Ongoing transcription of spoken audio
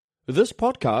This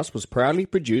podcast was proudly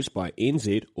produced by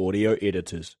NZ Audio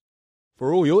Editors.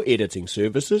 For all your editing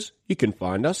services, you can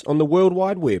find us on the World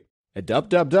Wide Web at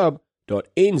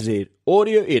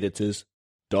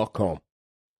www.nzaudioeditors.com.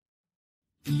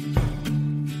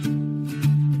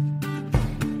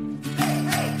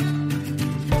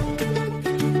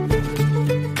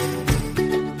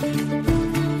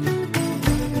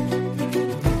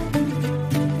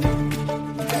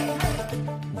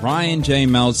 Ryan J.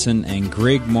 Melson and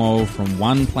Greg Moll from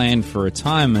One Plan for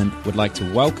Retirement would like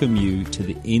to welcome you to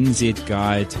the NZ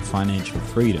Guide to Financial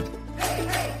Freedom.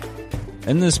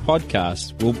 In this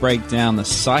podcast, we'll break down the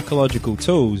psychological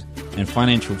tools and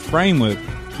financial framework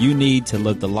you need to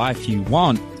live the life you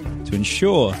want to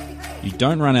ensure you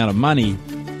don't run out of money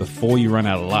before you run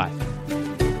out of life.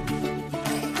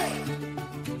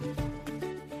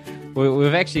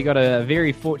 We've actually got a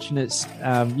very fortunate,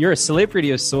 you're a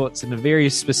celebrity of sorts in a very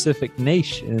specific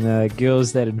niche in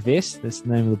Girls That Invest. That's the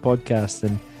name of the podcast.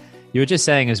 And you were just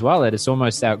saying as well that it's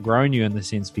almost outgrown you in the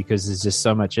sense because there's just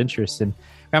so much interest. And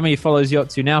how many followers you up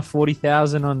to now?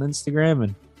 40,000 on Instagram?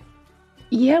 And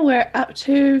yeah, we're up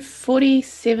to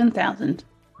 47,000.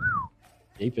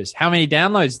 Jeepers. How many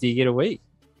downloads do you get a week?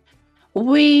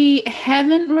 We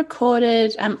haven't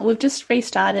recorded, we've just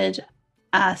restarted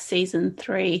season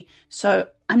 3, so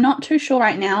I'm not too sure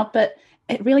right now, but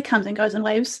it really comes and goes in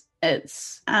waves.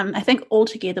 It's I think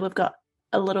altogether we've got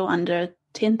a little under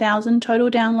 10,000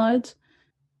 total downloads.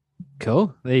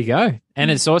 Cool, there you go. And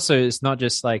it's not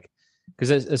just like,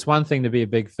 because it's one thing to be a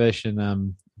big fish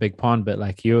in big pond, but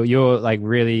like you're like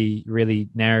really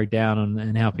narrowed down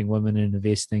on helping women in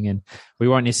investing, and we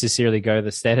won't necessarily go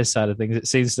the status side of things. It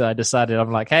seems that I decided,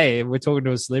 I'm like, hey, we're talking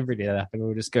to a celebrity, I think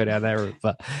we'll just go down that route.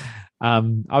 But I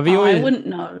wouldn't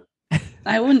know.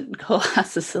 I wouldn't call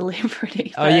us a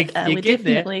celebrity. Oh, we're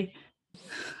definitely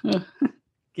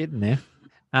getting there.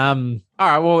 All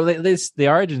right. Well, the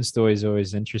origin story is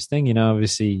always interesting. You know,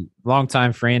 obviously,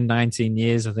 longtime friend, 19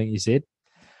 years, I think you said.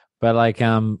 But like,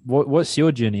 what's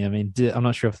your journey? I mean, I'm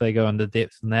not sure if they go into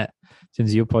depth in that in terms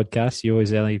of your podcast. You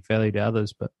always add value to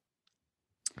others, but.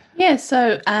 Yeah,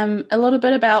 so a little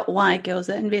bit about why Girls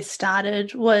That Invest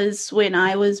started was when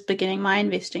I was beginning my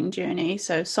investing journey.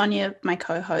 So Sonia, my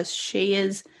co-host, she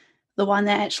is the one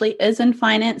that actually is in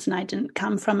finance, and I didn't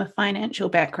come from a financial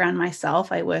background myself.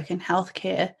 I work in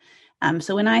healthcare.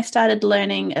 So when I started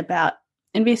learning about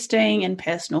investing and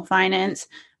personal finance,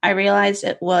 I realized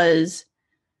it was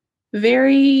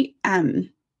very,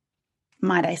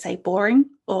 might I say, boring,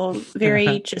 or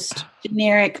very just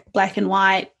generic, black and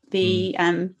white.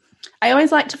 I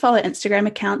always like to follow Instagram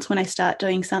accounts when I start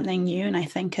doing something new, and I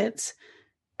think it's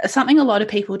something a lot of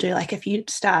people do. Like if you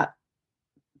start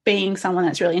being someone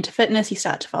that's really into fitness, you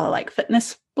start to follow like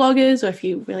fitness bloggers, or if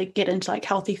you really get into like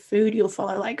healthy food, you'll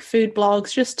follow like food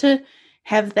blogs just to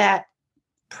have that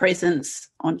presence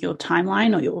on your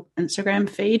timeline or your Instagram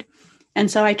feed.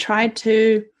 And so I tried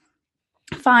to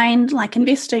find like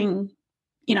investing,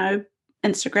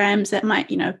 Instagrams that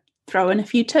might, throw in a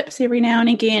few tips every now and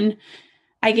again.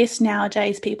 I guess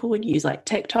nowadays people would use like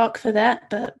TikTok for that,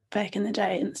 but back in the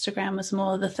day, Instagram was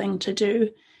more the thing to do.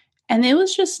 And there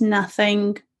was just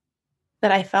nothing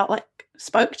that I felt like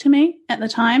spoke to me at the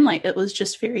time. Like it was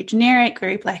just very generic,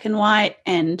 very black and white,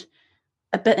 and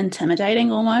a bit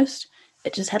intimidating almost.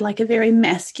 It just had like a very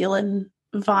masculine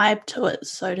vibe to it,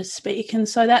 so to speak. And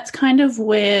so that's kind of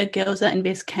where Girls That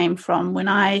Invest came from when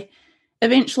I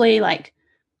eventually like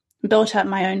built up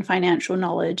my own financial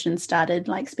knowledge and started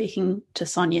like speaking to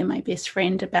Sonia, my best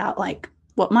friend, about like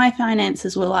what my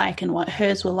finances were like and what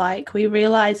hers were like. We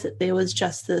realized that there was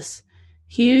just this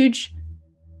huge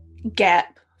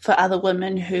gap for other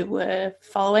women who were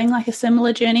following like a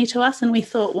similar journey to us. And we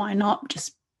thought, why not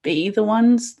just be the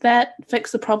ones that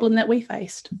fix the problem that we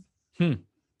faced?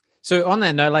 So on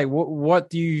that note, like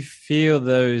what do you feel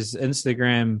those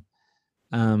Instagram,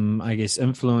 I guess,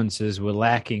 influencers were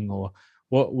lacking, or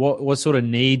what sort of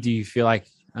need do you feel like?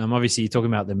 Obviously, you're talking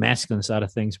about the masculine side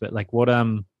of things, but like what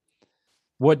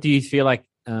do you feel like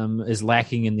is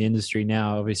lacking in the industry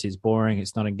now? Obviously, it's boring,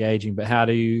 it's not engaging. But how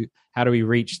do we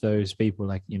reach those people,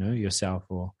 like yourself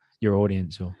or your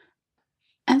audience? Or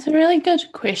that's a really good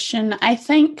question. I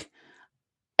think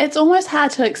it's almost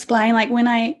hard to explain. Like when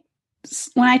I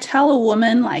tell a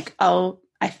woman, like, oh,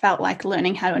 I felt like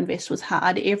learning how to invest was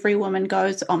hard, every woman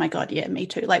goes, oh my God, yeah, me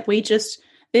too. Like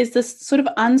there's this sort of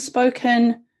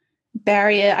unspoken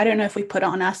barrier. I don't know if we put it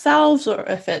on ourselves or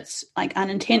if it's like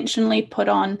unintentionally put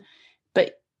on,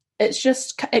 but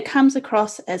it comes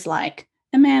across as like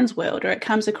a man's world, or it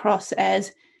comes across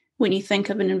as, when you think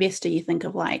of an investor, you think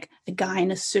of like a guy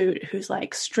in a suit who's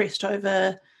like stressed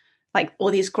over like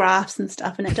all these graphs and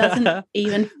stuff, and it doesn't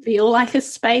even feel like a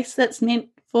space that's meant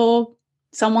for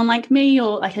someone like me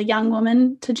or like a young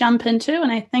woman to jump into.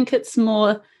 And I think it's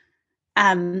more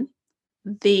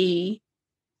the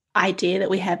idea that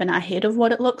we have in our head of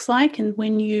what it looks like. And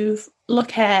when you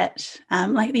look at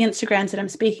like the Instagrams that I'm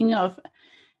speaking of,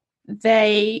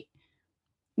 I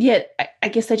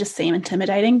guess they just seem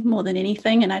intimidating more than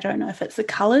anything. And I don't know if it's the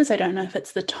colors, I don't know if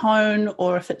it's the tone,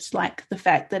 or if it's like the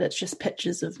fact that it's just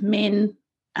pictures of men,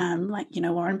 like, you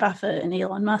know, Warren Buffett and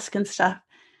Elon Musk and stuff.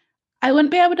 I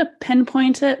wouldn't be able to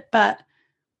pinpoint it, but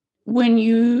when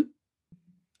you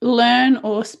learn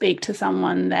or speak to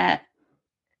someone that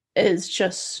is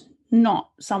just not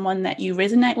someone that you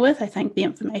resonate with, I think the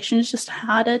information is just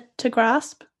harder to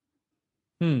grasp.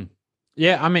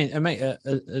 Yeah, I mean,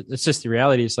 it's just the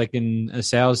reality. It's like in a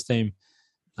sales team.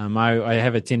 I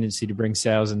have a tendency to bring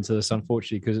sales into this,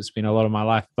 unfortunately, because it's been a lot of my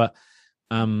life. But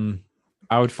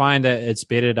I would find that it's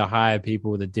better to hire people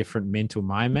with a different mental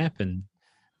mind map, and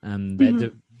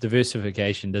that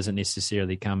diversification doesn't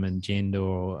necessarily come in gender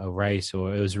or a race,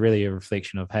 or it was really a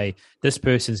reflection of, hey, this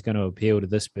person's going to appeal to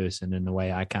this person in a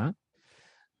way I can't.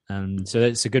 So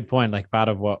that's a good point. Like part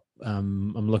of what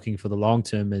I'm looking for the long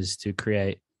term is to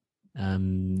create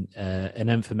an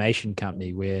information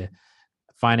company where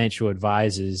financial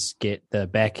advisors get the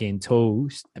back end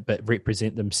tools but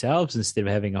represent themselves instead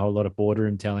of having a whole lot of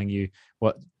boardroom telling you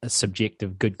what a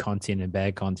subjective good content and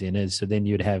bad content is. So then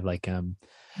you'd have like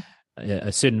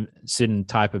a certain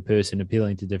type of person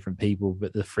appealing to different people,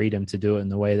 but the freedom to do it in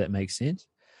the way that makes sense.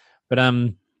 But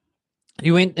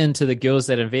you went into the Girls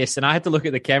That Invest, and I had to look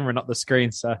at the camera, not the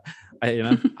screen. So,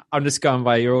 I'm just going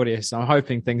by your audio. So I'm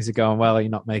hoping things are going well.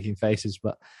 You're not making faces,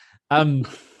 but all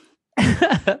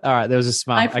right, there was a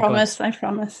smile. I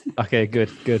promise. Okay,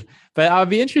 good. But I'd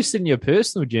be interested in your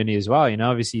personal journey as well. You know,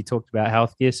 obviously you talked about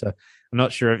healthcare, so I'm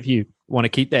not sure if you want to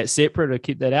keep that separate or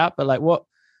keep that out. But like, what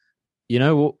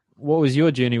was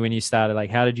your journey when you started? Like,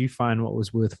 how did you find what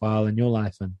was worthwhile in your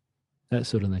life and that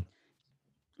sort of thing?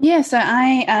 Yeah, so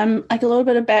I, like a little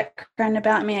bit of background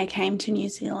about me, I came to New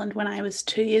Zealand when I was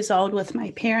 2 years old with my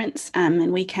parents,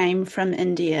 and we came from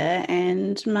India,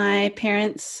 and my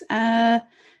parents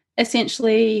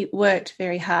essentially worked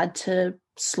very hard to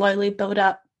slowly build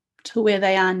up to where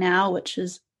they are now, which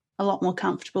is a lot more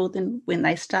comfortable than when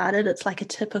they started. It's like a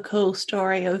typical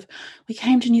story of, we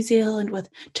came to New Zealand with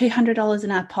 $200 in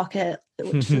our pocket,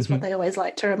 which is what they always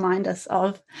like to remind us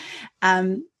of.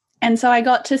 And so I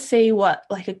got to see what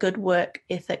like a good work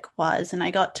ethic was, and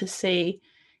I got to see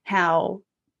how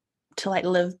to like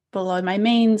live below my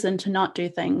means and to not do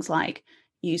things like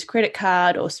use credit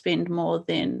card or spend more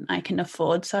than I can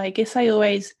afford. So I guess I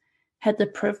always had the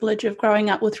privilege of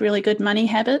growing up with really good money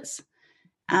habits.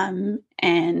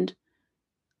 And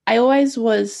I always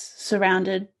was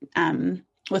surrounded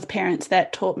with parents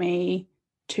that taught me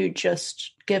to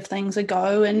just give things a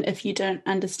go. And if you don't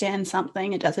understand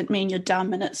something, it doesn't mean you're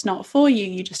dumb and it's not for you.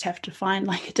 You just have to find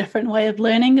like a different way of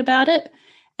learning about it.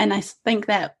 And I think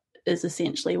that is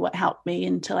essentially what helped me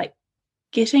into like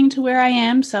getting to where I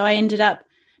am. So I ended up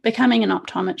becoming an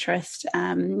optometrist,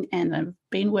 and I've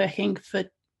been working for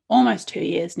almost 2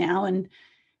 years now. And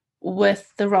with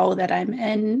the role that I'm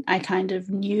in, I kind of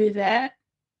knew that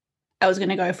I was going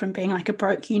to go from being like a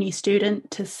broke uni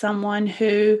student to someone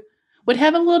who would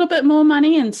have a little bit more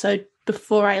money. And so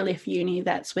before I left uni,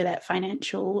 that's where that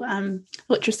financial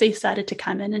literacy started to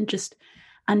come in and just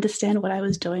understand what I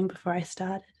was doing before I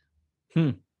started.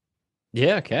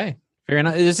 Yeah, okay. Fair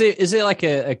enough. Is there like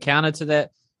a counter to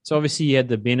that? So obviously you had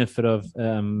the benefit of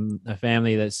a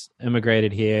family that's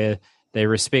immigrated here. They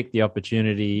respect the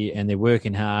opportunity and they're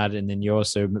working hard, and then you're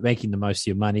also making the most of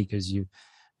your money because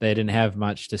they didn't have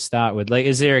much to start with. Like,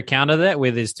 is there a counter to that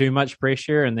where there's too much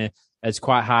pressure and it's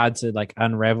quite hard to like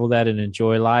unravel that and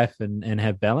enjoy life and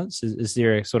have balance? Is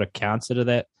there a sort of counter to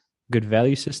that good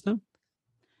value system?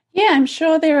 Yeah, I'm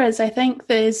sure there is. I think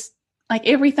there's like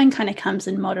everything kind of comes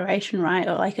in moderation, right?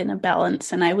 Or like in a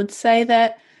balance. And I would say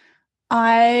that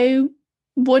I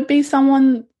would be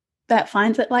someone that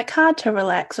finds it like hard to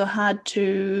relax or hard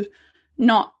to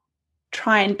not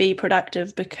try and be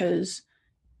productive because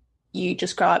you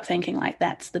just grow up thinking like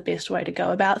that's the best way to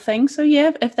go about things. So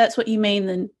yeah, if that's what you mean,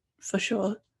 then for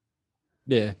sure.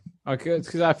 Yeah,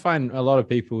 because I find a lot of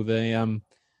people, they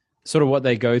sort of what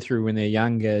they go through when they're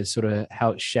younger sort of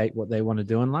helps shape what they want to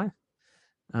do in life.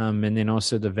 And then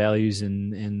also the values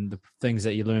and the things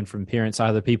that you learn from parents.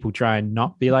 Either people try and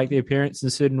not be like their parents in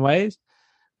certain ways,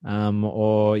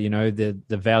 or the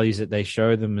values that they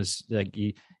show them is like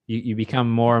you become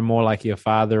more and more like your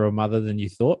father or mother than you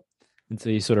thought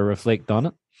until you sort of reflect on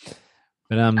it.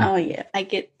 But oh yeah, I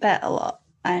get that a lot.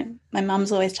 my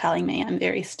mum's always telling me I'm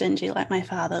very stingy like my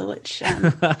father, which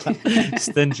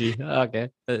stingy. Okay,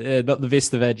 not the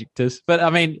best of adjectives, but I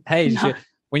mean, hey, no.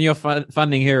 when you're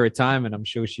funding her retirement, I'm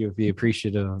sure she'll be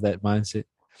appreciative of that mindset.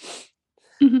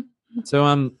 Mhm. So,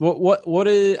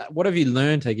 what have you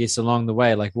learned, I guess, along the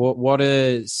way? Like, what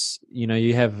is,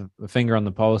 you have a finger on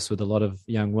the pulse with a lot of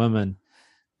young women.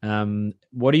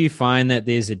 What do you find that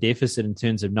there's a deficit in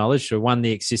terms of knowledge? So, one,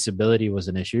 the accessibility was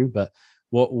an issue, but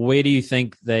where do you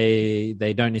think they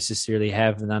don't necessarily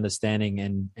have an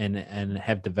understanding and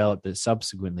have developed it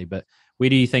subsequently? But where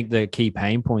do you think the key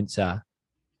pain points are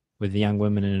with the young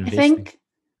women in investing?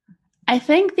 I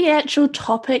think the actual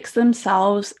topics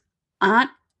themselves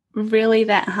aren't really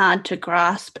that hard to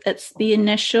grasp. It's the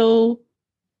initial,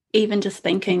 even just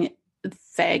thinking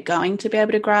they're going to be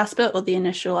able to grasp it, or the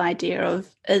initial idea of,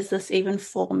 is this even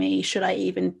for me? Should I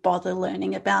even bother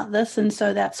learning about this? And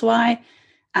so that's why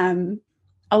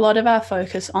a lot of our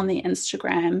focus on the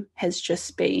Instagram has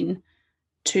just been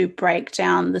to break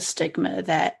down the stigma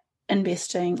that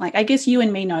investing, like, I guess you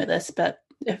and me know this, but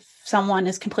if someone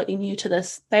is completely new to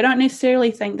this, they don't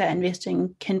necessarily think that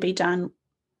investing can be done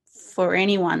for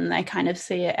anyone. They kind of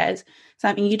see it as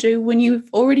something you do when you've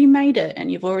already made it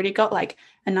and you've already got like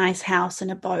a nice house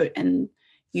and a boat and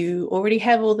you already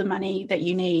have all the money that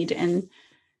you need. And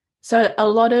so a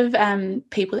lot of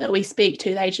people that we speak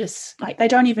to, they just like, they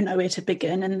don't even know where to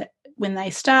begin. And when they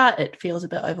start, it feels a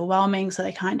bit overwhelming. So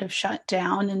they kind of shut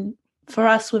down. And for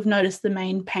us, we've noticed the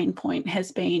main pain point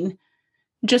has been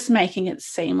just making it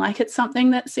seem like it's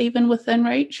something that's even within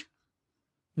reach.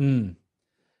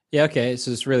 Yeah, okay.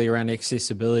 So it's really around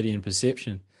accessibility and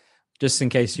perception. Just in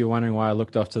case you're wondering why I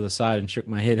looked off to the side and shook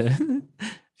my head,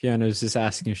 Fiona was just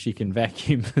asking if she can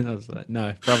vacuum. And I was like,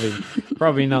 no,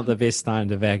 probably not the best time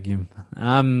to vacuum.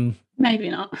 Maybe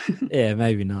not. Yeah,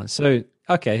 maybe not. So,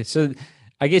 okay. So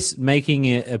I guess making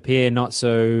it appear not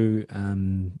so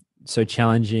so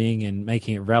challenging and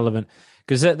making it relevant,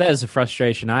 because that is a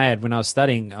frustration I had when I was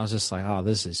studying. I was just like, oh,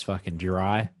 this is fucking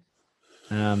dry.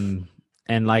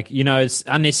 And like, it's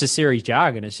unnecessary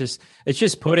jargon. It's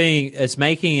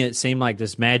making it seem like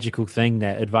this magical thing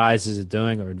that advisors are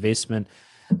doing, or investment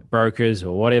brokers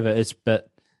or whatever. I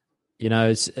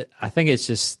think it's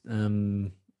just,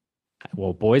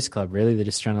 boys club, really. They're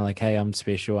just trying to like, hey, I'm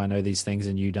special. I know these things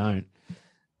and you don't.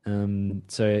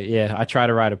 So yeah, I try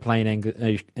to write a plain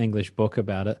English book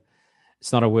about it.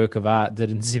 It's not a work of art,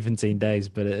 did in 17 days,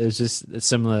 but it was just a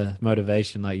similar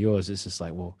motivation like yours. It's just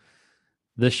like, well,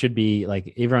 this should be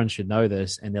like, everyone should know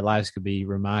this and their lives could be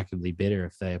remarkably better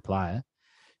if they apply it.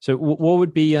 So what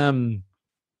would be,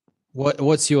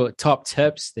 what's your top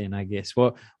tips then, I guess?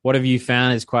 What have you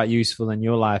found is quite useful in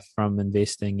your life from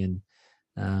investing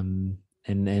and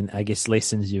I guess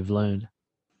lessons you've learned?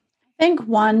 I think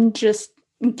one, just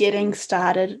getting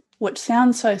started, which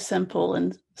sounds so simple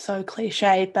and so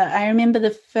cliche, but I remember the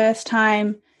first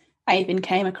time I even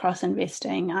came across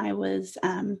investing, I was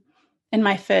in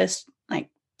my first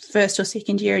or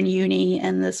second year in uni,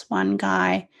 and this one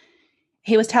guy,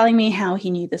 he was telling me how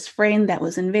he knew this friend that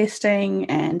was investing,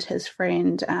 and his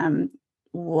friend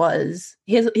he was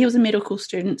a medical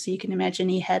student, so you can imagine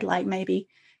he had like maybe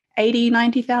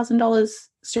 $80,000-$90,000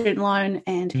 student loan,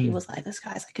 and he was like, this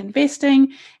guy's like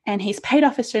investing, and he's paid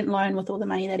off his student loan with all the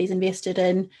money that he's invested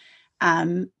in,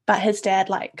 but his dad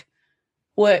like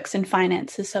works in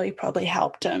finances, so he probably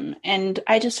helped him. And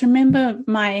I just remember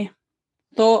my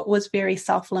thought was very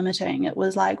self-limiting. It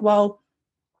was like, well,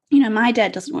 my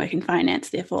dad doesn't work in finance,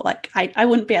 therefore like I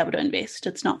wouldn't be able to invest.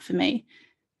 It's not for me.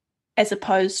 As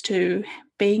opposed to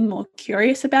being more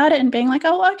curious about it and being like,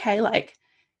 oh, okay, like,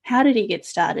 how did he get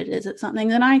started? Is it something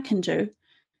that I can do?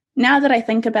 Now that I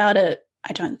think about it,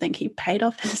 I don't think he paid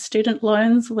off his student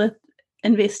loans with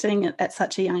investing at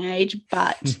such a young age,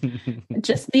 but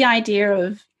just the idea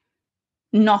of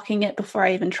knocking it before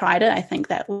I even tried it, I think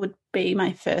that would be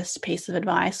my first piece of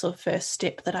advice or first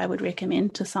step that I would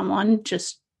recommend to someone.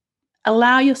 Just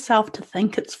allow yourself to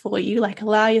think it's for you, like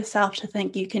allow yourself to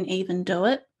think you can even do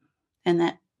it. And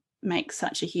that makes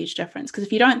such a huge difference, because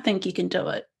if you don't think you can do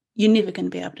it, you're never going to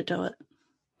be able to do it.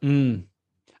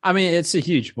 I mean, it's a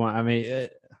huge point. I mean,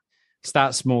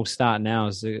 start small, start now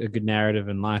is a good narrative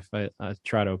in life. I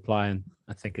try to apply, and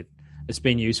I think it's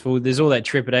been useful. There's all that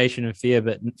trepidation and fear,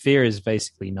 but fear is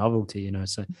basically novelty,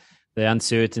 so the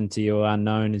uncertainty or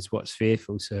unknown is what's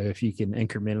fearful. So if you can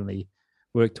incrementally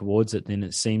work towards it, then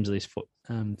it seems less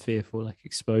fearful, like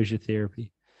exposure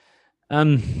therapy.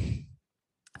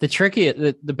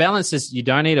 The balance is, you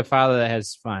don't need a father that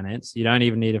has finance. You don't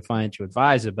even need a financial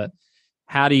advisor, but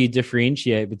how do you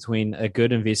differentiate between a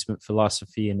good investment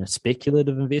philosophy and a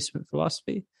speculative investment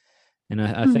philosophy? And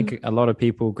I think a lot of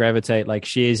people gravitate, like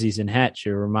Sharesies and Hatch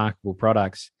are remarkable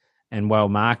products and well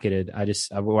marketed. I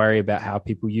worry about how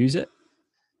people use it.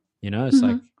 It's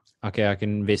like, okay, I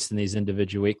can invest in these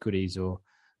individual equities, or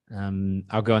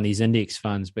I'll go on these index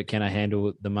funds, but can I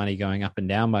handle the money going up and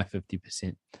down by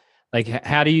 50%? Like,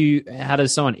 how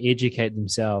does someone educate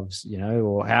themselves,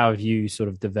 or how have you sort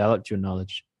of developed your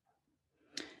knowledge?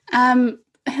 How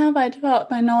have I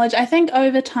developed my knowledge? I think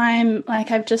over time,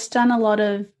 like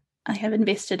I have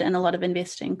invested in a lot of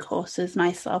investing courses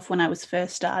myself when I was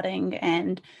first starting,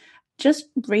 and just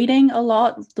reading a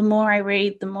lot. The more I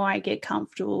read, the more I get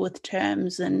comfortable with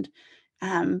terms, and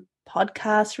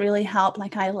podcasts really help.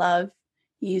 Like, I love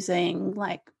using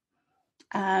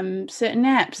certain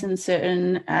apps and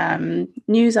certain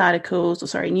news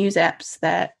apps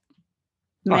that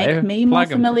make me more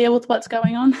familiar with what's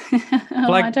going on.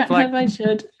 I don't know if I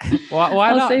should. Why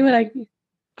I'll not? see what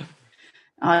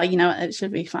it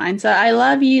should be fine. So I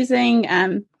love using,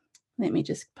 let me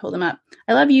just pull them up.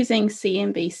 I love using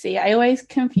CNBC. I always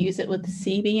confuse it with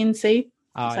CBNC.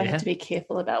 I have to be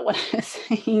careful about what I'm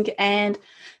saying. And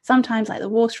sometimes, like the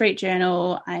Wall Street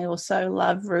Journal, I also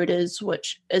love Reuters,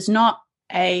 which is not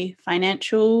a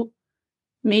financial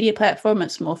media platform.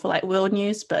 It's more for like world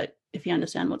news. But if you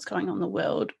understand what's going on in the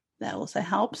world, that also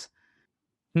helps.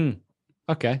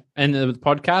 Okay. And the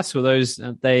podcasts, were those,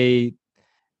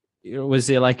 was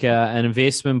there like an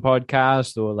investment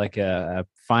podcast, or like a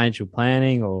financial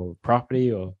planning or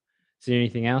property, or is there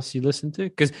anything else you listen to?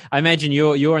 Because I imagine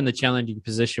you're in the challenging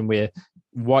position where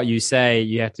what you say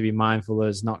you have to be mindful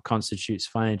as not constitutes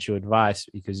financial advice,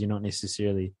 because you're not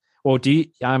necessarily. Or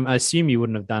I assume you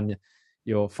wouldn't have done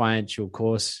your financial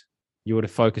course. You would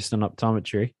have focused on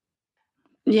optometry.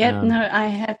 Yeah, no, I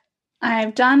have.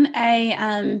 I've done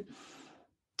a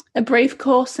brief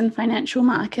course in financial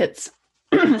markets.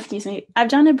 Excuse me. I've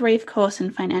done a brief course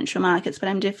in financial markets, but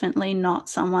I'm definitely not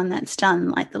someone that's done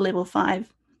like the level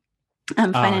 5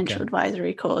 financial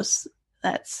advisory course.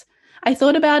 I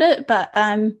thought about it, but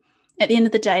at the end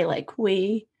of the day, like,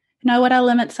 we know what our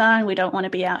limits are, and we don't want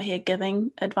to be out here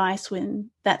giving advice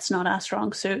when that's not our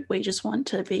strong suit. We just want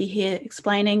to be here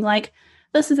explaining, like,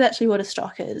 this is actually what a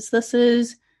stock is. This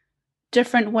is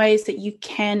different ways that you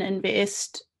can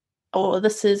invest, or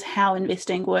this is how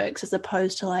investing works, as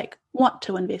opposed to like what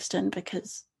to invest in,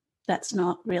 because that's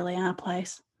not really our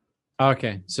place.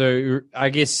 Okay. So I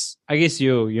guess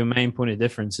your main point of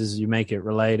difference is you make it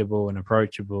relatable and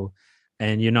approachable,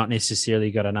 and you're not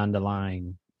necessarily got an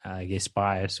underlying,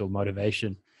 bias or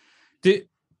motivation.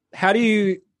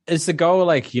 Is the goal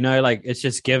like it's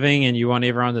just giving and you want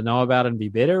everyone to know about it and be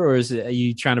better, or are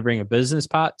you trying to bring a business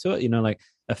part to it? Like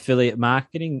affiliate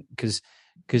marketing, because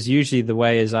usually the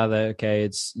way is either,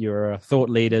 it's you're a thought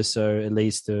leader, so it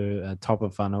leads to a top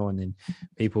of funnel, and then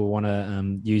people want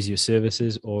to use your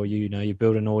services, or you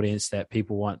build an audience that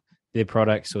people want their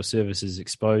products or services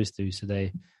exposed to, so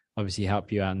they obviously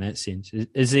help you out in that sense.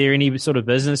 Is there any sort of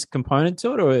business component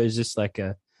to it, or is it just like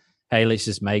hey, let's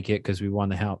just make it because we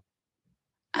want to help?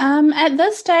 At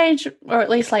this stage, or at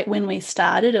least like when we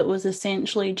started, it was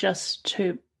essentially just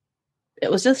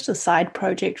a side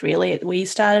project, really. We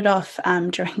started off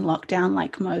during lockdown,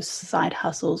 like most side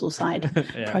hustles or side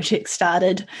projects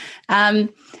started. And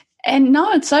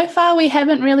no, so far we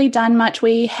haven't really done much.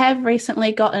 We have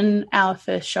recently gotten our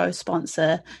first show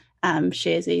sponsor,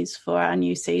 Sharesies, for our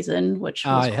new season, which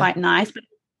was quite nice. But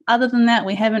other than that,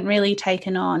 we haven't really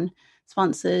taken on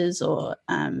sponsors or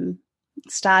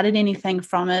started anything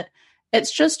from it.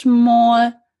 It's just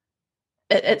more,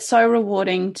 it's so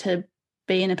rewarding to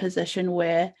be in a position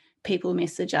where people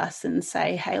message us and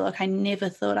say, hey, look, I never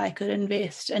thought I could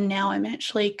invest, and now I'm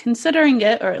actually considering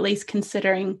it, or at least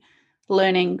considering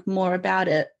learning more about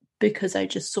it, because I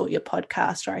just saw your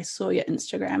podcast or I saw your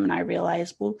Instagram and I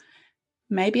realized, well,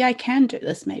 maybe I can do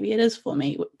this. Maybe it is for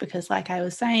me. Because like I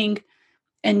was saying,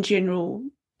 in general,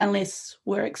 unless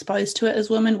we're exposed to it as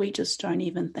women, we just don't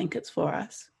even think it's for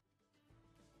us.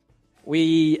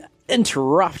 We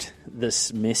interrupt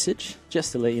this message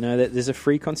just to let you know that there's a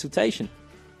free consultation.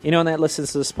 Anyone that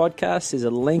listens to this podcast, there's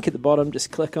a link at the bottom.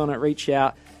 Just click on it, reach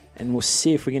out, and we'll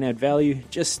see if we can add value.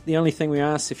 Just the only thing we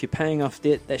ask, if you're paying off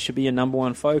debt, that should be your number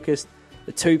one focus.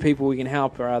 The two people we can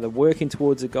help are either working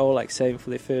towards a goal like saving for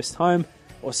their first home,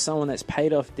 or someone that's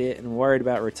paid off debt and worried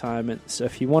about retirement. So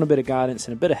if you want a bit of guidance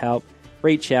and a bit of help,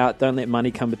 reach out. Don't let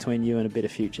money come between you and a better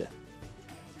future.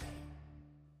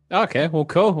 Okay, well,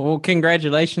 cool. Well,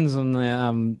 congratulations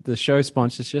on the show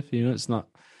sponsorship. It's not.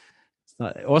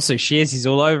 Also, Sharesies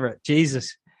all over it.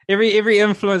 Jesus. every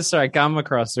influencer I come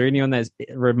across or anyone that's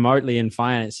remotely in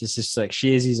finance is just like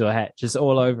Sharesies or Hatch, just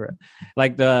all over it.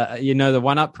 Like the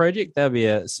 1UP project, that'd be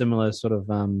a similar sort of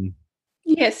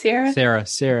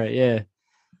Sarah, yeah.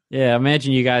 I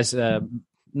imagine you guys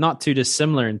not too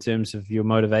dissimilar in terms of your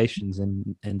motivations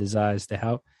and desires to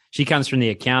help. She comes from the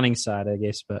accounting side, I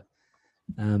guess, but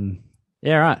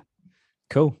yeah, right.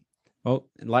 Cool. Well,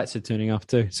 lights are turning off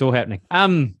too. It's all happening.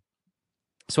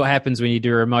 That's what happens when you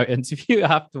do a remote interview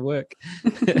after work.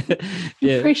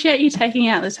 Yeah. Appreciate you taking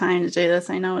out the time to do this.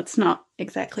 I know it's not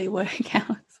exactly work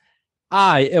hours.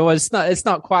 It's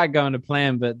not quite going to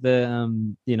plan, but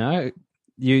the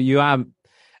you are.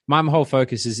 My whole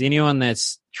focus is anyone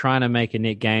that's trying to make a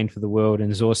net gain for the world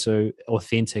and is also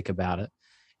authentic about it.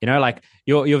 You know, like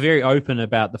you're very open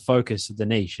about the focus of the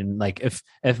niche, and like if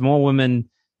more women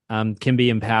can be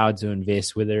empowered to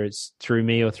invest, whether it's through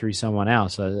me or through someone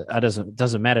else, it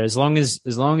doesn't matter as long as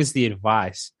the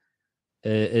advice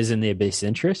is in their best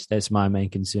interest. That's my main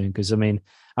concern, because I mean,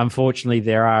 unfortunately,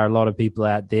 there are a lot of people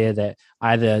out there that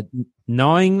either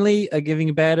knowingly are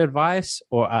giving bad advice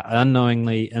or are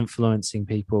unknowingly influencing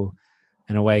people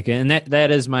in a way. And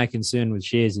that is my concern with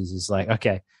Sharesies. Is like,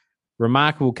 okay,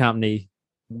 remarkable company,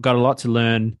 got a lot to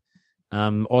learn.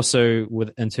 Also,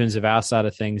 in terms of our side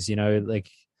of things, you know, like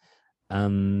a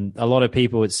lot of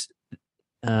people, it's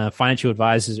financial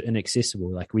advisors are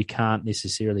inaccessible. Like we can't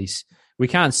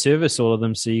service all of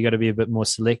them, so you got to be a bit more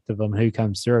selective on who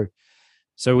comes through.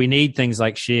 So we need things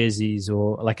like Sharesies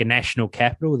or like a National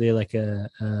Capital. They're like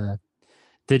a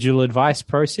digital advice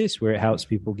process where it helps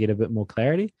people get a bit more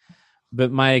clarity.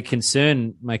 But my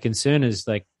concern is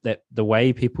like that the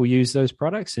way people use those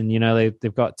products, and you know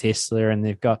they've got Tesla and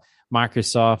they've got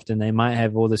Microsoft, and they might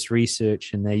have all this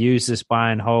research and they use this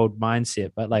buy and hold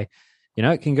mindset, but like, you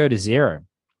know, it can go to zero.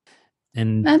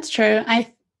 And that's true.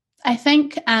 I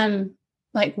think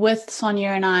like with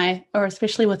Sonia and I, or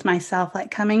especially with myself, like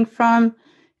coming from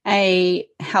a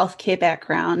healthcare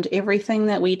background, everything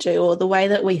that we do or the way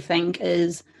that we think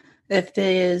is if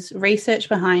there's research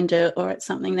behind it or it's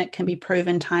something that can be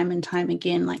proven time and time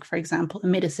again, like for example, a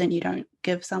medicine, you don't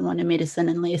give someone a medicine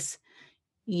unless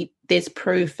there's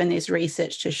proof and there's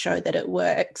research to show that it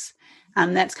works.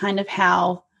 That's kind of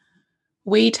how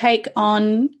we take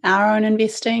on our own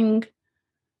investing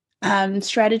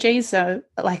strategies. So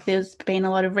like there's been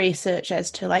a lot of research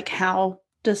as to like how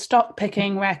does stock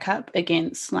picking rack up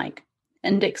against like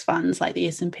index funds like the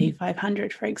S&P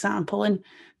 500, for example. And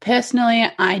personally,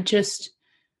 I just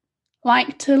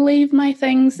like to leave my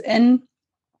things in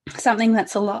something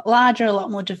that's a lot larger, a lot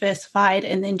more diversified,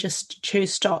 and then just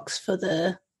choose stocks for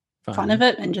the fun of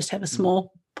it and just have a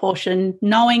small portion,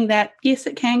 knowing that, yes,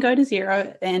 it can go to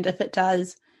zero. And if it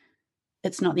does,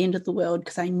 it's not the end of the world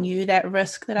because I knew that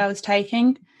risk that I was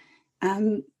taking.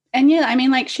 And yeah, I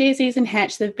mean, like Sharesies and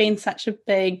Hatch, they've been such a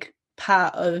big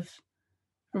part of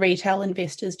retail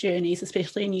investors' journeys,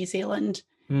 especially in New Zealand.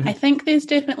 Mm-hmm. I think there's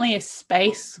definitely a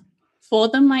space for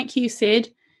them, like you said,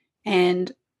 and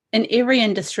in every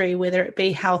industry, whether it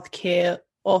be healthcare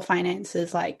or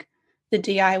finances, like the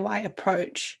DIY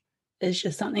approach is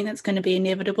just something that's going to be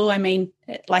inevitable. I mean,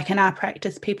 like in our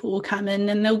practice, people will come in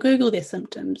and they'll Google their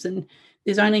symptoms, and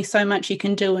there's only so much you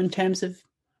can do in terms of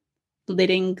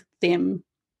letting them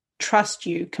trust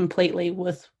you completely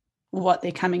with what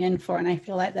they're coming in for. And I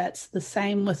feel like that's the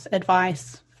same with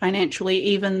advice financially,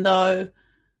 even though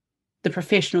the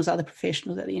professionals are the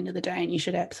professionals at the end of the day, and you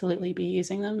should absolutely be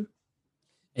using them.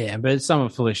 Yeah, but some are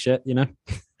full of shit, you know.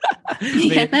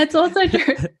 Yeah, that's also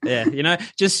true. Yeah, you know,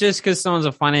 just because someone's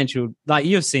a financial, like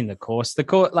you've seen the course,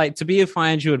 like to be a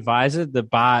financial advisor, the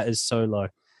bar is so low.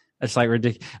 It's like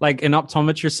ridiculous. Like an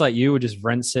optometrist like you would just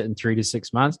rinse it in 3 to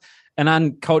 6 months. An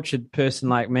uncultured person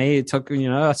like me, it took, you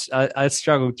know, I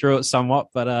struggled through it somewhat,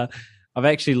 but I've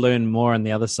actually learned more on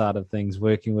the other side of things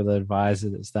working with an advisor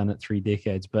that's done it 3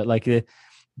 decades. But like,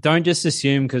 don't just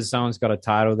assume because someone's got a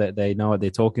title that they know what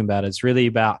they're talking about. It's really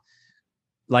about,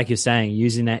 like you're saying,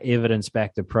 using that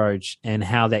evidence-backed approach and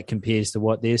how that compares to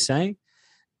what they're saying.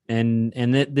 And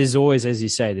there's always, as you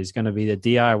say, there's going to be the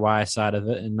DIY side of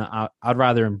it, and I'd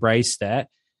rather embrace that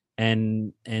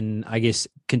and I guess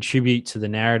contribute to the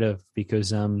narrative,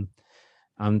 because I'm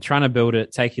trying to build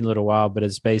it, taking a little while, but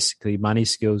it's basically money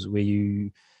skills where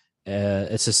you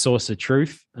it's a source of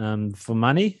truth for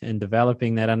money and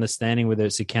developing that understanding, whether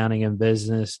it's accounting and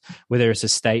business, whether it's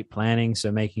estate planning,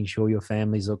 so making sure your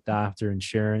family's looked after,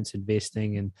 insurance,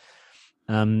 investing,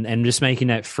 and just making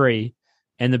that free.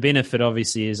 And the benefit,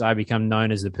 obviously, is I become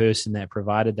known as the person that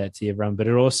provided that to everyone. But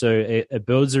it also it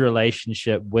builds a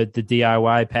relationship with the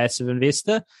DIY passive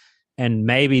investor, and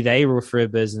maybe they refer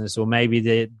business, or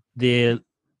maybe they're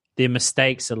their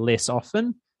mistakes are less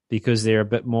often because they're a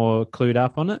bit more clued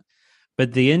up on it.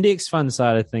 But the index fund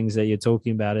side of things that you're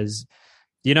talking about is,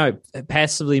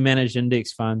 passively managed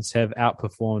index funds have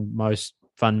outperformed most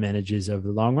fund managers over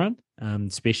the long run,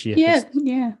 especially if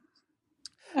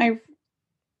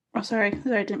Sorry,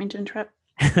 I didn't mean to interrupt.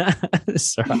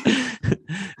 Sorry.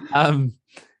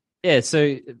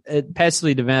 So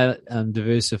passively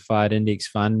diversified index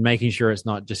fund, making sure it's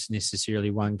not just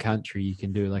necessarily one country. You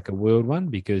can do like a world one,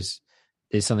 because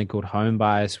there's something called home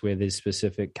bias, where there's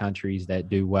specific countries that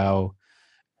do well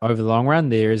over the long run.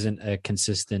 There isn't a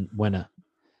consistent winner.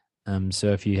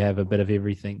 So if you have a bit of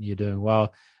everything, you're doing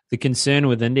well. The concern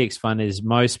with index fund is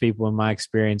most people, in my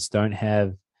experience, don't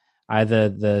have either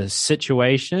the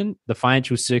situation, the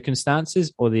financial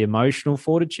circumstances, or the emotional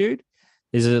fortitude.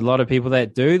 There's a lot of people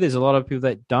that do. There's a lot of people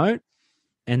that don't.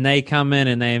 And they come in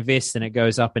and they invest and it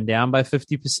goes up and down by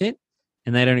 50%,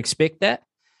 and they don't expect that.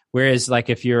 Whereas like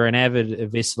if you're an avid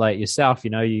investor like yourself,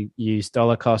 you use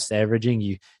dollar cost averaging,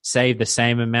 you save the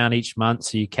same amount each month,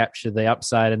 so you capture the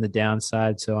upside and the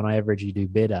downside. So on average, you do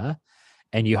better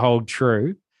and you hold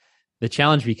true. The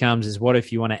challenge becomes is, what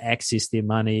if you want to access their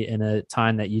money in a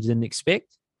time that you didn't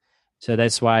expect? So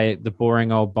that's why the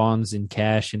boring old bonds and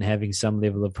cash and having some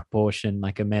level of proportion,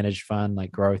 like a managed fund,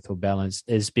 like growth or balance,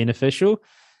 is beneficial.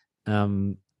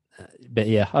 But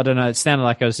yeah, I don't know. It sounded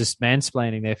like I was just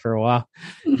mansplaining there for a while.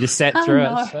 You just sat through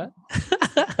it. So.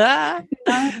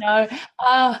 No.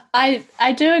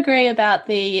 I do agree about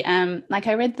the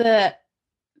I read the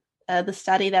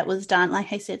study that was done.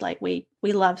 Like I said, like we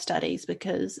love studies,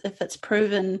 because if it's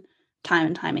proven time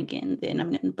and time again, then I'm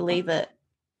going to believe it.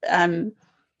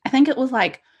 I think it was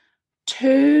like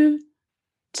 2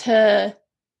 to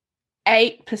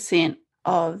 8%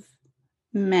 of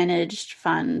managed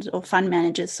funds, or fund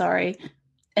managers,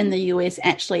 in the US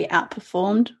actually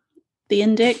outperformed the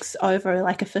index over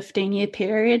like a 15-year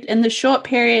period. In the short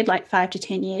period, like 5 to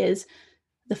 10 years,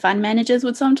 the fund managers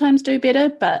would sometimes do better.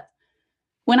 But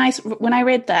when I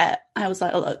read that, I was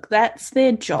like, oh, look, that's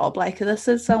their job. Like, this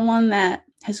is someone that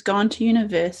has gone to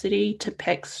university to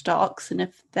pick stocks, and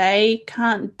if they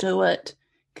can't do it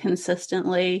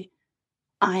consistently,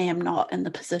 I am not in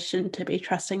the position to be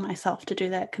trusting myself to do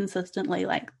that consistently.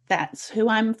 Like, that's who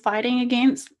I'm fighting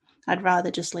against. I'd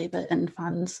rather just leave it in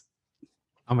funds.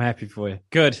 I'm happy for you.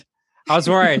 Good. I was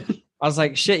worried. I was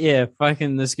like, shit, yeah,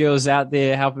 fucking this girl's out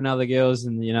there helping other girls,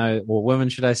 and, women,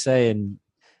 should I say, and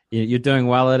you're doing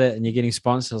well at it and you're getting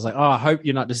sponsors. I was like, oh, I hope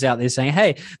you're not just out there saying,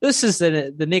 hey, this is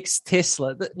the next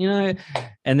Tesla,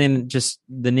 and then just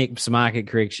the next market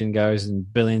correction goes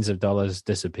and billions of dollars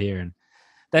disappear. And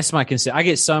that's my concern. I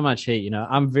get so much heat.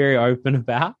 I'm very open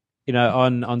about,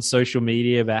 on social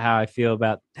media about how I feel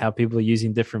about how people are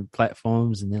using different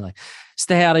platforms, and they're like,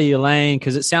 stay out of your lane,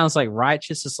 because it sounds like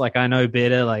righteous. It's like, I know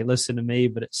better, like, listen to me.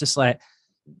 But it's just like,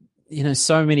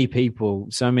 so many people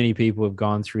have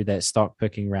gone through that stock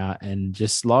picking route and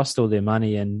just lost all their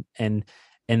money. And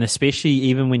especially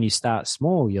even when you start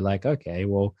small, you're like, okay,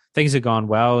 well, things have gone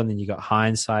well. And then you got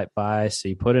hindsight bias. So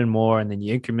you put in more, and then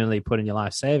you incrementally put in your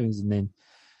life savings, and then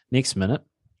next minute.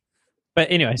 But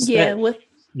anyways, there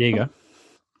you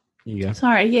go.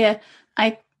 Sorry. Yeah,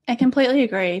 I completely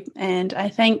agree. And I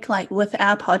think, like, with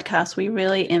our podcast, we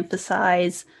really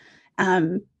emphasize,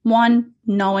 one,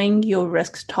 knowing your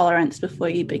risk tolerance before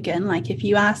you begin. Like, if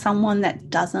you are someone that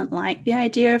doesn't like the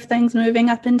idea of things moving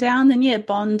up and down, then yeah,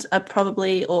 bonds are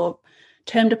probably, or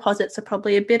term deposits are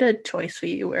probably a better choice for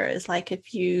you. Whereas, like,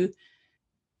 if you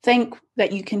think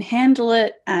that you can handle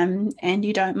it, and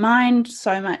you don't mind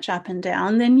so much up and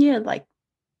down, then yeah, like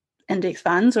index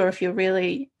funds. Or if you're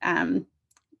really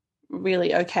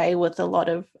really okay with a lot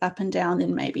of up and down,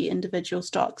 then maybe individual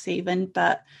stocks even.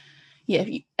 But yeah,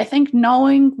 I think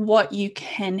knowing what you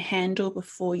can handle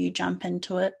before you jump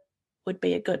into it would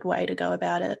be a good way to go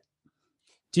about it.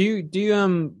 Do you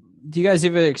guys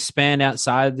ever expand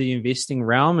outside the investing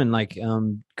realm and like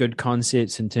good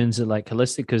concepts in terms of like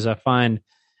holistic? Because I find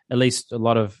at least a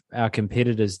lot of our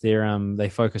competitors, they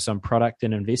focus on product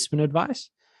and investment advice,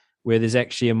 where there's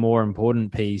actually a more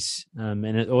important piece, and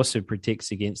it also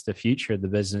protects against the future of the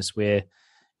business, where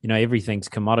everything's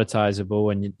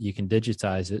commoditizable and you can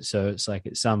digitize it. So it's like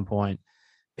at some point,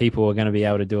 people are going to be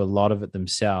able to do a lot of it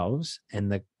themselves, and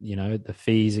the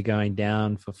fees are going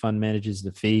down for fund managers.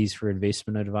 The fees for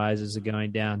investment advisors are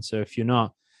going down. So if you're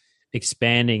not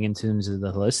expanding in terms of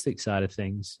the holistic side of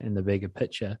things and the bigger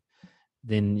picture,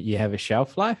 then you have a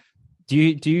shelf life. Do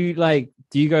you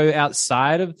go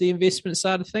outside of the investment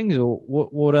side of things, or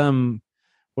what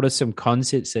are some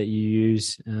concepts that you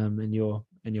use in your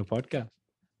podcast?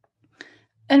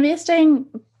 Investing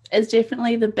is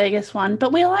definitely the biggest one.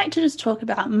 But we like to just talk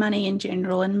about money in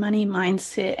general and money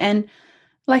mindset. And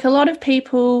like a lot of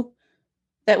people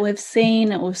that we've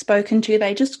seen and we've spoken to,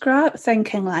 they just grow up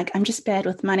thinking like, I'm just bad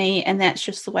with money and that's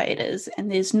just the way it is.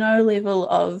 And there's no level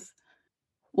of,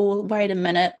 well, wait a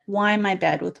minute, why am I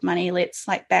bad with money? Let's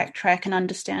like backtrack and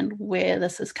understand where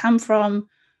this has come from,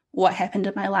 what happened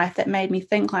in my life that made me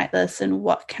think like this, and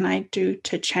what can I do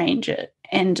to change it?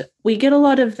 And we get a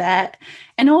lot of that.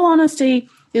 In all honesty,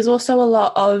 there's also a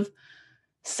lot of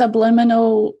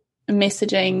subliminal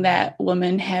messaging that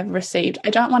women have received.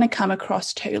 I don't want to come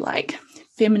across too like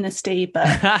feministy,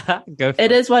 but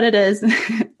it is what it is.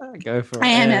 Go for it. I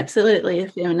am absolutely a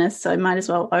feminist, so I might as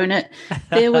well own it.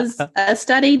 There was a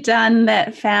study done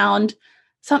that found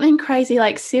something crazy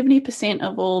like 70%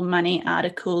 of all money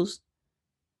articles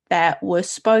that were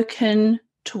spoken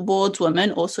towards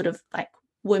women or sort of like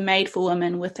were made for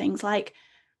women were things like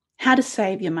how to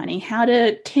save your money, how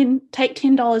to take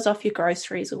 $10 off your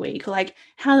groceries a week, like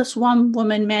how this one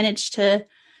woman managed to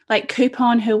like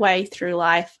coupon her way through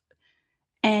life.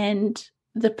 And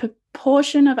the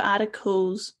proportion of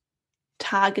articles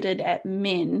targeted at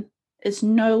men is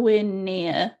nowhere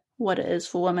near what it is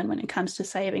for women when it comes to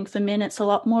saving. For men, it's a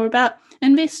lot more about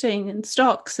investing in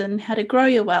stocks and how to grow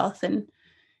your wealth and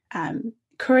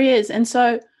careers. And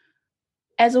so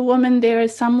as a woman, there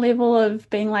is some level of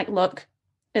being like, look,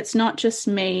 it's not just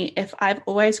me. If I've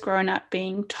always grown up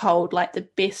being told like the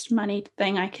best money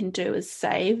thing I can do is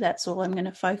save, that's all I'm going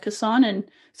to focus on. And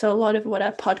so a lot of what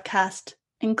our podcast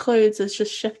includes is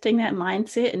just shifting that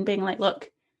mindset and being like,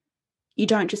 look, you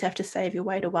don't just have to save your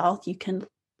way to wealth. You can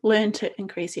learn to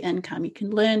increase your income. You can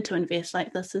learn to invest.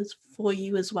 Like this is for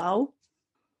you as well.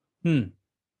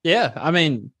 Yeah. I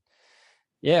mean,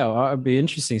 yeah, it'd be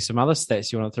interesting. Some other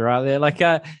stats you want to throw out there. Like,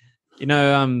 I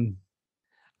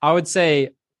would say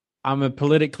I'm a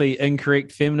politically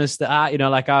incorrect feminist. I'm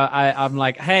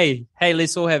like, hey,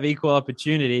 let's all have equal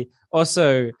opportunity.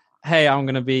 Also, hey, I'm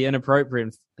going to be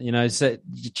inappropriate,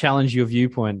 challenge your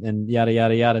viewpoint and yada,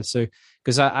 yada, yada. So,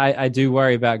 because I do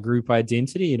worry about group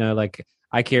identity, like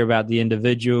I care about the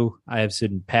individual. I have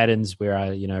certain patterns where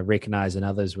I, recognize in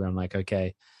others where I'm like,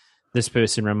 okay, this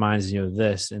person reminds me of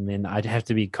this. And then I'd have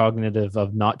to be cognitive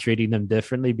of not treating them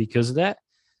differently because of that.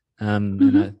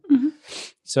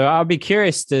 So I'll be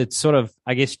curious to sort of,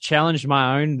 I guess, challenge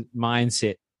my own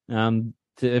mindset.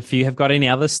 If you have got any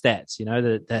other stats,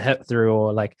 that hit through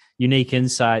or like unique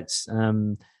insights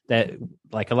that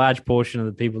like a large portion of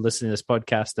the people listening to this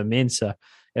podcast are men. So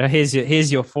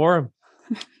here's your forum.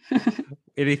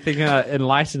 Anything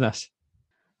enlighten us?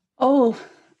 Oh,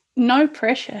 no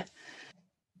pressure.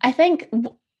 I think,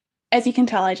 as you can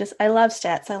tell, I love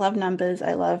stats. I love numbers.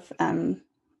 I love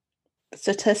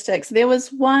statistics. There was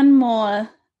one more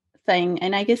thing,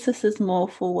 and I guess this is more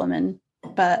for women,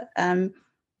 but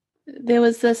there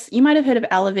was this, you might have heard of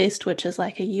Ellevest, which is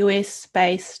like a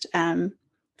US-based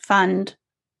fund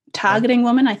targeting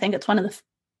women. I think it's one of the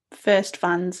first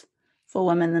funds for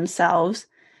women themselves.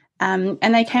 And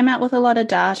they came out with a lot of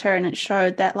data, and it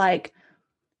showed that like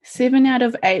 7 out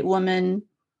of 8 women,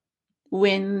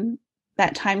 when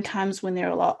that time comes when they're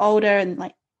a lot older and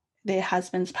like their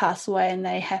husbands pass away and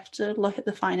they have to look at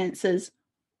the finances,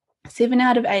 7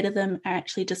 out of 8 of them are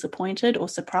actually disappointed or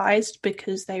surprised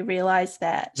because they realize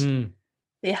that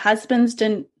their husbands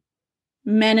didn't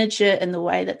manage it in the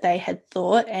way that they had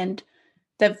thought, and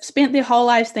they've spent their whole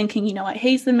lives thinking, you know what,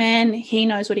 he's the man, he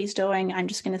knows what he's doing, I'm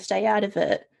just going to stay out of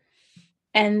it.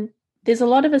 And there's a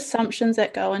lot of assumptions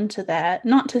that go into that.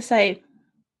 Not to say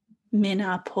men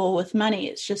are poor with money,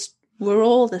 it's just we're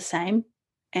all the same,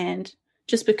 and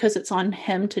just because it's on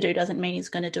him to do doesn't mean he's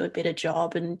going to do a better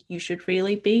job. And you should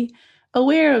really be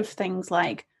aware of things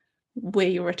like where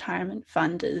your retirement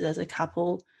fund is as a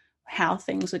couple, how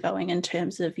things are going in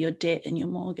terms of your debt and your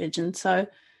mortgage. And so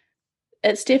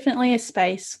it's definitely a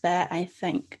space that I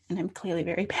think, and I'm clearly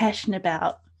very passionate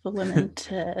about, for women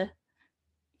to,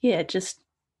 just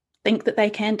think that they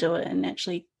can do it and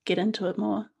actually get into it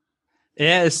more.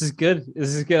 Yeah, this is good.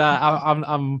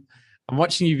 I'm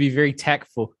watching you be very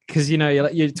tactful because,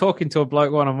 you're talking to a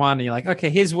bloke one-on-one and you're like, okay,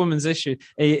 here's women's issue.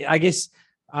 I guess,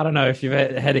 I don't know if you've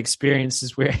had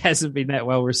experiences where it hasn't been that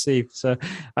well received. So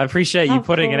I appreciate you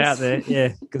putting it out there.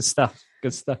 Yeah, good stuff.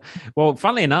 Good stuff. Well,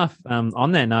 funnily enough,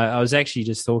 on that note, I was actually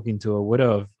just talking to a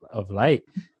widow of late,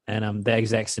 and the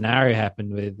exact scenario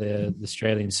happened where the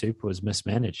Australian super was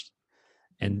mismanaged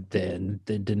and then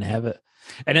they didn't have it.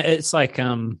 And it's like,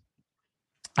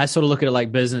 I sort of look at it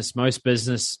like business. Most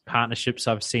business partnerships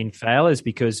I've seen fail is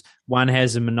because one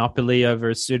has a monopoly over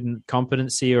a certain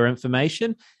competency or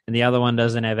information, and the other one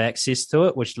doesn't have access to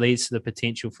it, which leads to the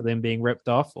potential for them being ripped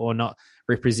off or not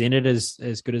represented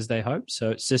as good as they hope.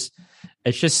 So it's just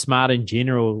smart in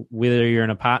general, whether you're in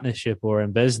a partnership or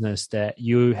in business, that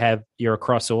you're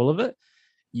across all of it.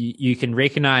 You can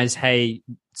recognize, hey,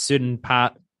 certain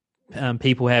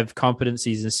people have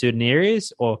competencies in certain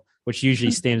areas, or which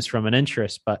usually stems from an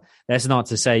interest, but that's not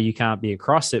to say you can't be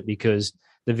across it, because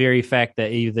the very fact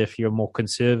that either if you're more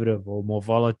conservative or more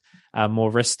volatile, more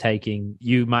risk taking,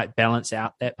 you might balance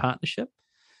out that partnership.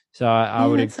 So I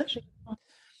would.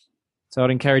 So I'd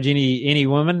encourage any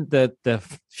woman, the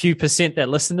few percent that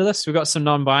listen to this. We've got some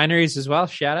non-binaries as well.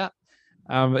 Shout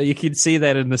out. You can see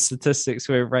that in the statistics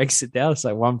where it breaks it down. It's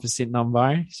like 1%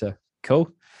 non-binary. So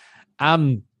cool. Have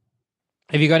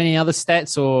you got any other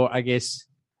stats, or I guess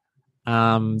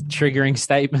triggering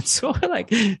statements, or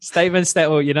like statements that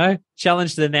will,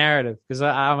 challenge the narrative? Because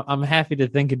I'm happy to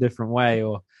think a different way,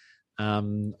 or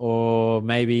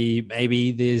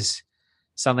maybe there's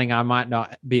something I might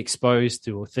not be exposed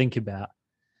to or think about.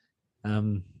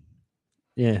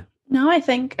 Yeah. No, I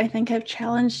think I've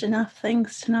challenged enough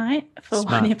things tonight for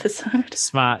one episode.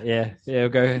 Smart, yeah.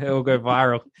 It'll go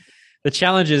viral. The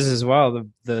challenges as well.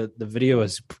 The video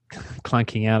is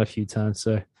clunking out a few times,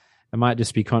 so it might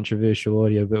just be controversial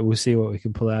audio, but we'll see what we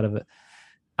can pull out of it.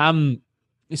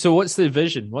 So what's the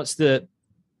vision? What's the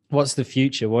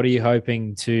future? What are you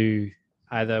hoping to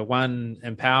either, one,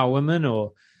 empower women,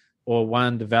 or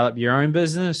one, develop your own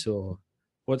business, or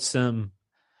what's the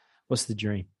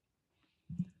dream?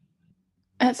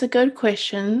 That's a good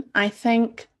question. I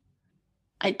think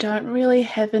I don't really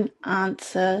have an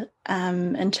answer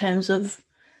in terms of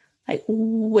like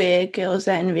where Girls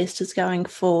That Invest is going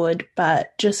forward,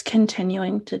 but just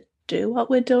continuing to do what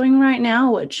we're doing right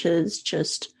now, which is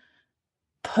just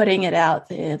putting it out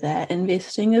there that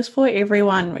investing is for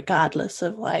everyone, regardless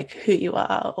of like who you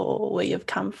are or where you've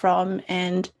come from.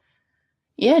 And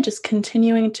yeah, just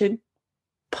continuing to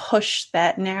push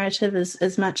that narrative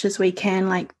as much as we can.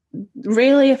 Like,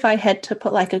 really, if I had to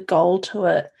put like a goal to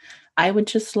it, I would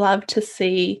just love to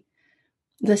see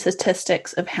the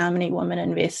statistics of how many women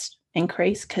invest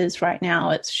increase, because right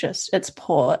now it's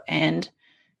poor, and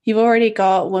you've already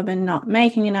got women not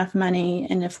making enough money,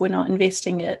 and if we're not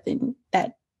investing it, then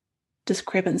that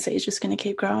discrepancy is just going to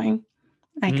keep growing.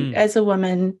 Like, as a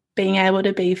woman, being able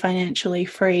to be financially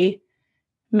free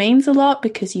means a lot,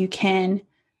 because you can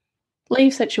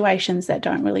leave situations that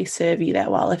don't really serve you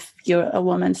that well. If you're a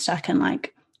woman stuck in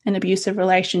like an abusive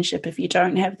relationship, if you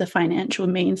don't have the financial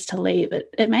means to leave,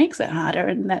 it makes it harder,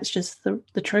 and that's just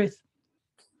the truth.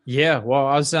 Yeah, well,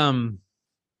 I was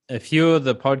a few of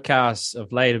the podcasts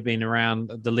of late have been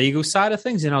around the legal side of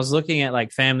things, and I was looking at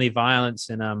like family violence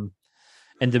and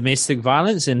domestic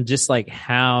violence, and just like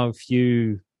how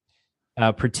few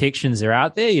protections are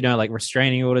out there, like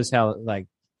restraining orders, how like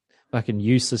fucking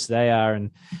useless they are.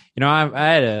 And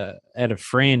I had a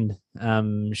friend,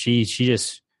 she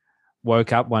just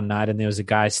woke up one night and there was a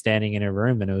guy standing in her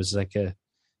room, and it was like her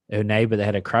neighbor that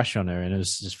had a crush on her, and it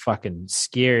was just fucking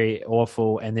scary,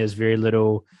 awful. And there's very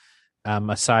little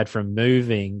aside from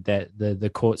moving that the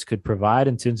courts could provide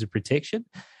in terms of protection.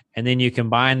 And then you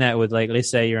combine that with, like,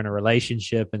 let's say you're in a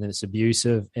relationship and it's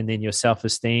abusive, and then your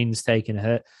self-esteem's taking a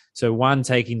hit. So one,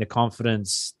 taking the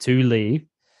confidence to leave,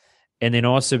 and then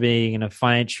also being in a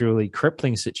financially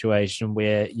crippling situation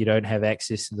where you don't have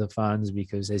access to the funds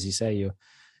because, as you say, you're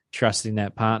trusting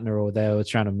that partner, or they were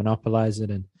trying to monopolize it.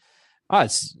 And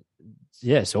it's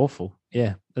awful.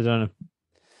 Yeah, I don't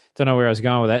know where I was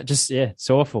going with that. Just it's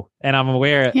awful, and I'm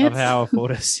aware of how awful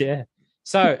it is. Yeah.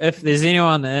 So if there's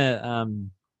anyone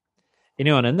in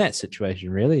that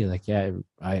situation, really, like, I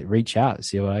reach out,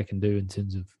 see what I can do in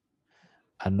terms of,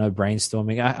 I don't know,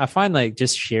 brainstorming. I find like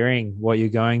just sharing what you're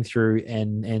going through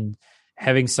and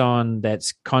having someone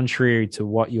that's contrary to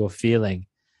what you're feeling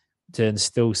to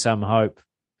instill some hope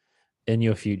in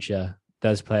your future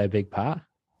does play a big part.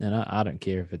 And I don't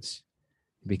care if it's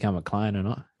become a client or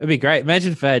not. It'd be great.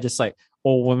 Imagine if I had just like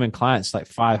all women clients, like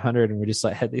 500, and we just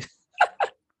like had these.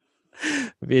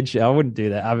 Eventually, I wouldn't do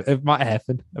that. It might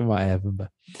happen. But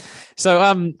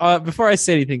so, before I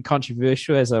say anything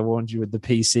controversial, as I warned you with the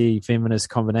PC feminist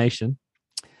combination,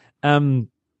 what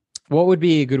would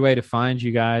be a good way to find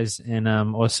you guys, and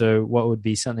also what would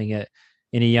be something that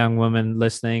any young woman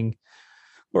listening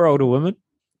or older women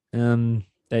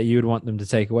that you would want them to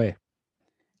take away?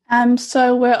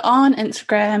 So we're on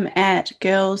Instagram at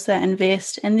Girls That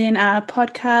Invest, and then our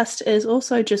podcast is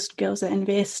also just Girls That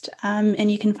Invest,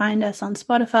 and you can find us on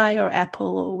Spotify or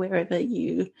Apple or wherever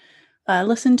you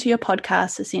listen to your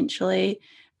podcast, essentially.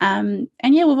 And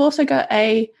yeah, we've also got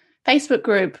a Facebook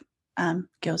group,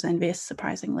 Girls Invest,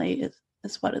 surprisingly,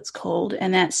 is what it's called.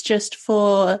 And that's just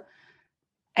for,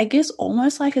 I guess,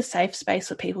 almost like a safe space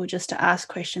for people just to ask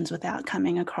questions without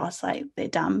coming across like they're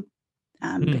dumb.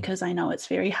 Because I know it's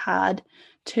very hard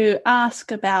to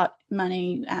ask about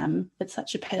money. It's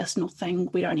such a personal thing.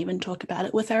 We don't even talk about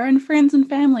it with our own friends and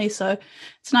family. So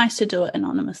it's nice to do it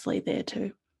anonymously there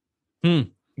too.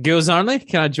 Girls only?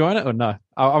 Can I join it or no?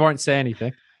 I won't say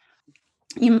anything.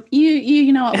 You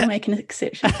know what? We'll make an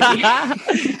exception for you.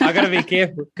 I got to be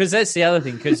careful because that's the other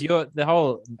thing. Because the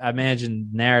whole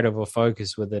imagined narrative or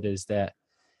focus with it is that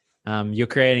you're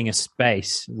creating a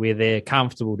space where they're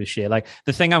comfortable to share. Like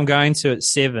the thing I'm going to at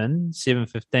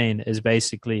 7:15 is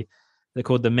basically they're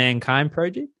called the Mankind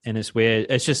Project, and it's where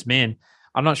it's just men.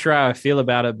 I'm not sure how I feel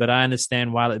about it, but I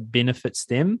understand why it benefits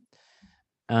them.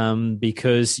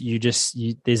 Because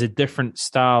there's a different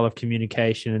style of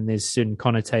communication and there's certain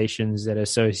connotations that are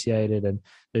associated and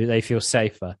they feel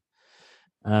safer.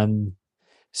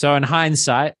 So in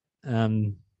hindsight,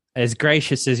 as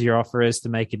gracious as your offer is to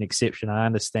make an exception, I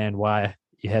understand why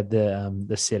you had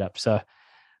the setup. So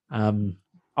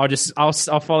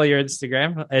I'll follow your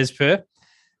Instagram as per,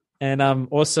 and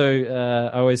also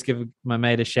I always give my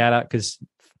mate a shout out because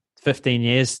 15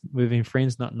 years we've been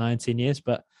friends, not 19 years,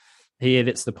 but he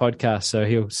edits the podcast, so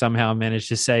he'll somehow manage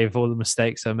to save all the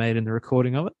mistakes I made in the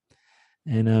recording of it,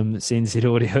 and it's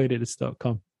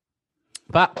nzaudioeditors.com.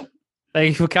 But thank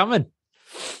you for coming.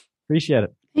 Appreciate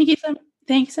it. Thank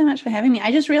you so much for having me.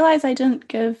 I just realized I didn't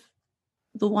give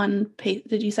the one piece.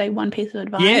 Did you say one piece of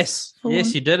advice?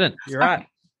 Yes, you didn't. You're right.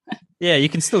 Yeah, you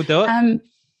can still do it.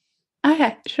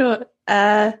 Okay, sure.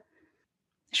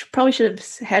 Probably should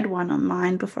have had one on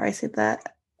mine before I said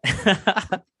that.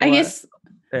 I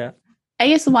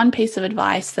guess the one piece of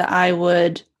advice that I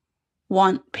would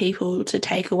want people to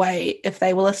take away if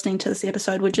they were listening to this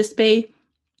episode would just be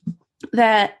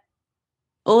that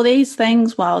all these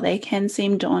things, while they can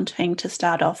seem daunting to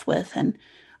start off with, and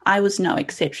I was no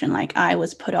exception, like I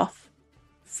was put off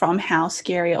from how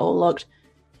scary it all looked,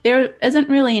 there isn't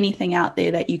really anything out there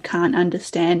that you can't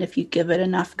understand if you give it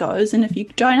enough goes. And if you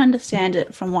don't understand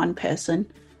it from one person,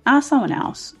 ask someone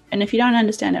else. And if you don't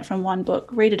understand it from one book,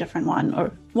 read a different one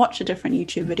or watch a different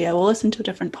YouTube video or listen to a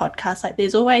different podcast. Like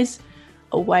there's always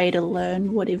a way to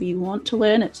learn whatever you want to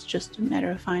learn. It's just a matter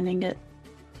of finding it.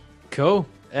 Cool.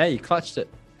 Yeah, you clutched it.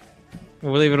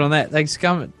 We'll leave it on that. Thanks for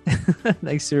coming.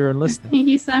 Thanks for everyone listening. Thank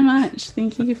you so much.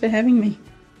 Thank you for having me.